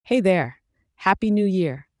Hey there. Happy New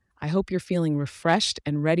Year. I hope you're feeling refreshed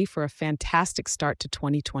and ready for a fantastic start to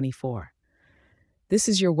 2024. This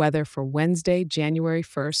is your weather for Wednesday, January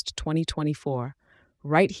 1st, 2024,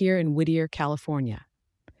 right here in Whittier, California.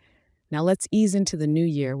 Now let's ease into the new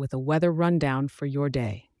year with a weather rundown for your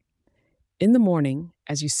day. In the morning,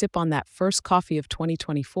 as you sip on that first coffee of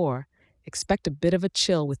 2024, expect a bit of a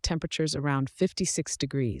chill with temperatures around 56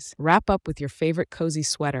 degrees. Wrap up with your favorite cozy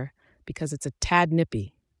sweater because it's a tad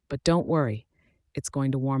nippy, but don't worry, it's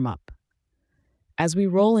going to warm up. As we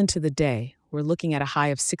roll into the day, we're looking at a high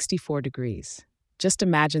of 64 degrees. Just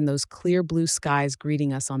imagine those clear blue skies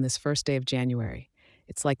greeting us on this first day of January.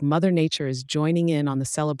 It's like Mother Nature is joining in on the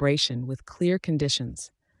celebration with clear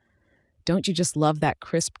conditions. Don't you just love that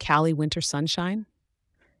crisp Cali winter sunshine?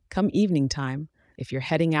 Come evening time, if you're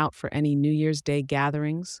heading out for any New Year's Day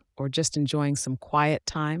gatherings or just enjoying some quiet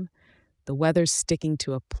time, the weather's sticking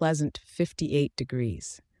to a pleasant 58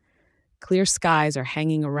 degrees. Clear skies are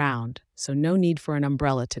hanging around, so no need for an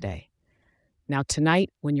umbrella today. Now,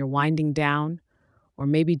 tonight, when you're winding down, or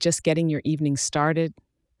maybe just getting your evening started,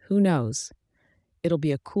 who knows? It'll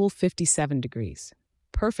be a cool 57 degrees.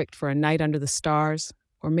 Perfect for a night under the stars,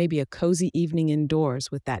 or maybe a cozy evening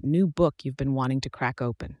indoors with that new book you've been wanting to crack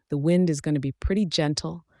open. The wind is going to be pretty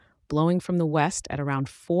gentle, blowing from the west at around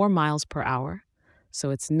 4 miles per hour,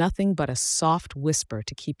 so it's nothing but a soft whisper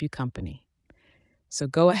to keep you company. So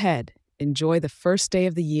go ahead, enjoy the first day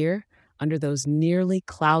of the year under those nearly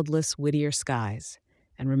cloudless Whittier skies.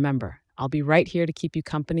 And remember, I'll be right here to keep you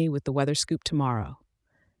company with the weather scoop tomorrow.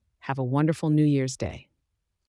 Have a wonderful New Year's Day.